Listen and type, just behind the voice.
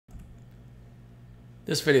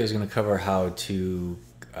This video is going to cover how to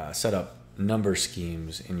set up number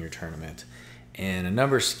schemes in your tournament. And a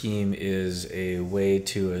number scheme is a way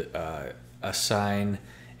to assign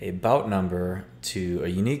a bout number to a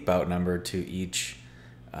unique bout number to each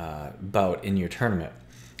bout in your tournament.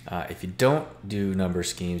 If you don't do number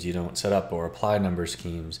schemes, you don't set up or apply number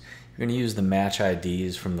schemes, you're going to use the match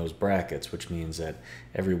IDs from those brackets, which means that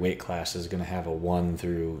every weight class is going to have a 1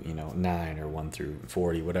 through 9 or 1 through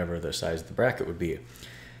 40, whatever the size of the bracket would be.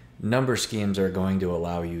 Number schemes are going to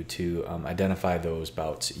allow you to identify those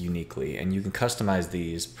bouts uniquely, and you can customize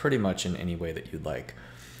these pretty much in any way that you'd like.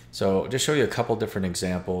 So just show you a couple different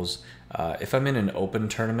examples. If I'm in an open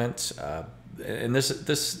tournament, and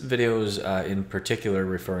this video is in particular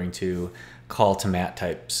referring to call to mat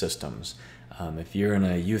type systems. If you're in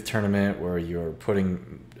a youth tournament where you're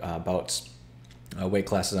putting bouts, weight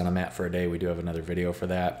classes on a mat for a day, we do have another video for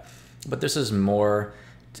that. But this is more,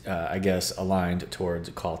 I guess, aligned towards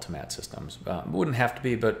call to mat systems. Wouldn't have to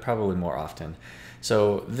be, but probably more often.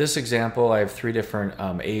 So this example, I have 3 different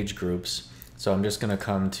age groups. So I'm just going to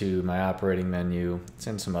come to my operating menu. It's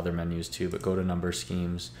in some other menus too, but go to number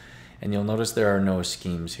schemes. And you'll notice there are no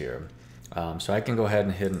schemes here. So I can go ahead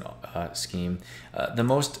and hit a scheme. The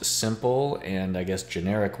most simple and I guess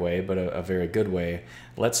generic way, but a very good way,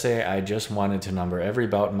 let's say I just wanted to number every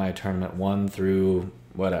bout in my tournament 1 through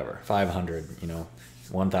whatever, 500,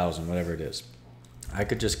 1,000, whatever it is. I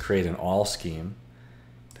could just create an all scheme,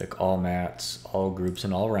 pick all mats, all groups,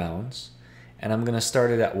 and all rounds, and I'm going to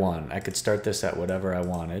start it at 1. I could start this at whatever I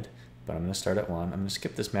wanted, but I'm going to start at 1. I'm going to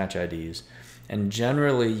skip this match IDs. And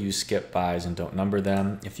generally you skip buys and don't number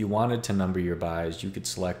them. If you wanted to number your buys, you could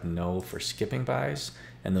select no for skipping buys,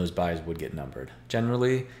 and those buys would get numbered.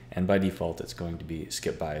 Generally, and by default, it's going to be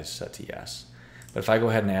skip buys set to yes. But if I go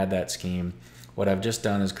ahead and add that scheme, what I've just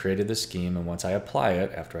done is created the scheme, and once I apply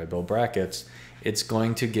it, after I build brackets, it's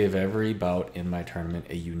going to give every bout in my tournament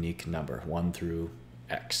a unique number, 1 through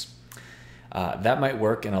X. That might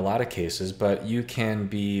work in a lot of cases, but you can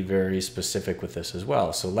be very specific with this as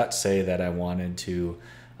well. So let's say that I wanted to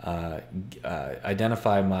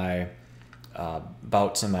identify my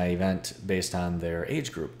bouts in my event based on their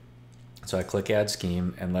age group. So I click Add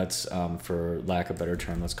Scheme, and let's, for lack of a better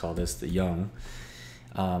term, let's call this the young.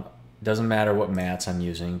 Doesn't matter what mats I'm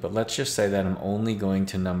using, but let's just say that I'm only going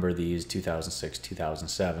to number these 2006,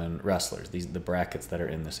 2007 wrestlers, the brackets that are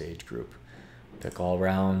in this age group. Pick all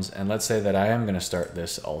rounds, and let's say that I am going to start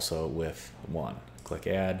this also with 1. Click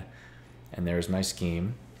Add, and there's my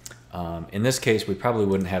scheme. In this case, we probably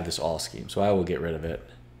wouldn't have this all scheme, so I will get rid of it.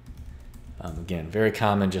 Again, very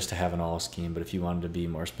common just to have an all scheme, but if you wanted to be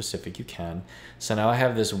more specific, you can. So now I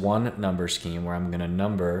have this 1 number scheme where I'm going to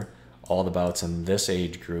number all the bouts in this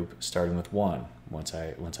age group starting with 1 once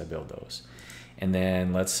I build those. And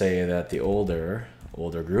then let's say that the older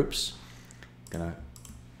groups, I'm going to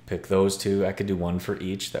pick those 2. I could do 1 for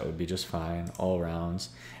each. That would be just fine. All rounds.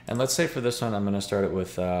 And let's say for this one, I'm going to start it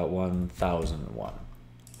with 1001.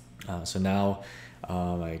 So now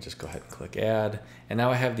I just go ahead and click Add. And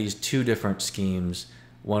now I have these 2 different schemes.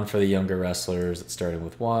 One for the younger wrestlers that's starting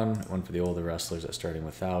with 1. One for the older wrestlers that's starting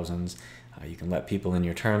with thousands. You can let people in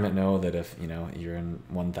your tournament know that if you're in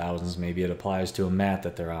 1000s, maybe it applies to a mat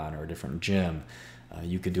that they're on or a different gym.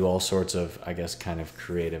 You could do all sorts of, I guess, kind of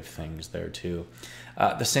creative things there too.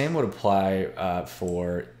 The same would apply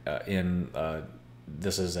for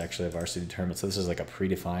this is actually a varsity tournament, so this is like a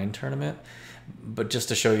predefined tournament. But just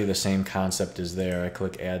to show you the same concept is there, I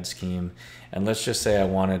click Add Scheme, and let's just say I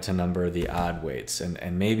wanted to number the odd weights,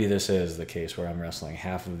 and maybe this is the case where I'm wrestling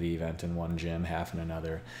half of the event in one gym, half in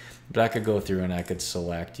another. But I could go through and I could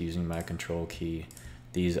select using my control key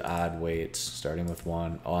these odd weights, starting with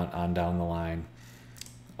 1 on down the line,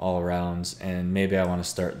 all rounds, and maybe I want to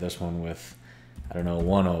start this one with, I don't know,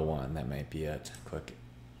 101. That might be it. Click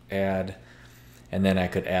Add, and then I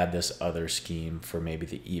could add this other scheme for maybe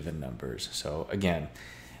the even numbers. So again,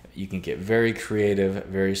 you can get very creative,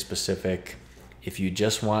 very specific. If you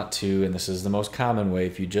just want to, and this is the most common way,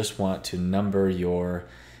 if you just want to number your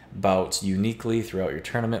bouts uniquely throughout your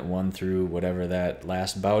tournament, 1 through whatever that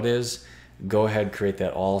last bout is, go ahead, create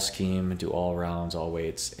that all scheme, do all rounds, all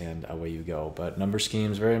weights, and away you go. But number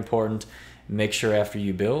schemes, very important. Make sure after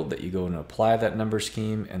you build that you go and apply that number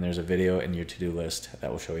scheme, and there's a video in your to-do list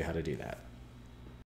that will show you how to do that.